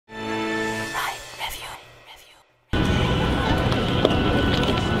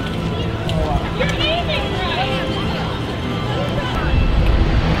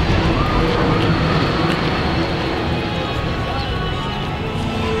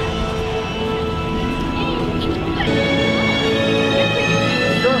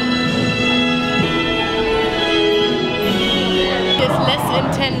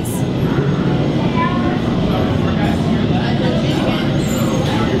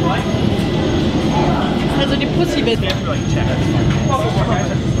집에.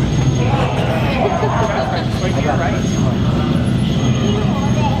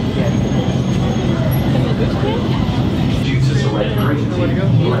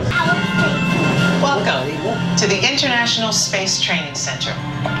 Welcome to the International Space Training Center.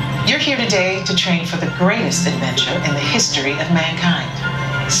 You're here today to train for the greatest adventure in the history of mankind,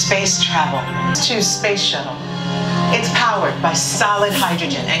 space travel. Choose Space Shuttle. It's powered by solid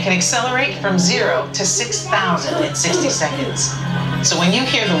hydrogen and can accelerate from 0 to 6,000 in 60 seconds. So when you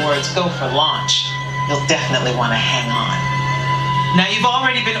hear the words "go for launch," you'll definitely want to hang on. Now, you've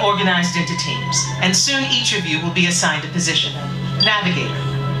already been organized into teams, and soon each of you will be assigned a position: navigator,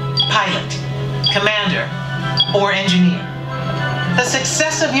 pilot, commander, or engineer. The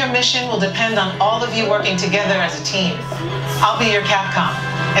success of your mission will depend on all of you working together as a team. I'll be your Capcom,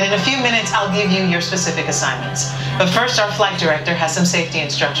 and in a few minutes I'll give you your specific assignments. But first, our flight director has some safety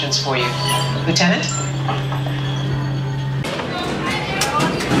instructions for you. Lieutenant?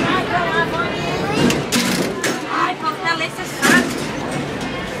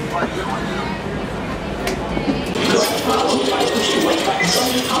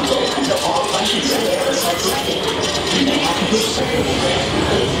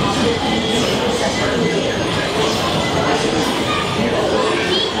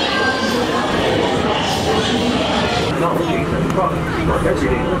 Technology and products for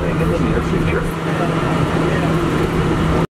everyday living in the near future.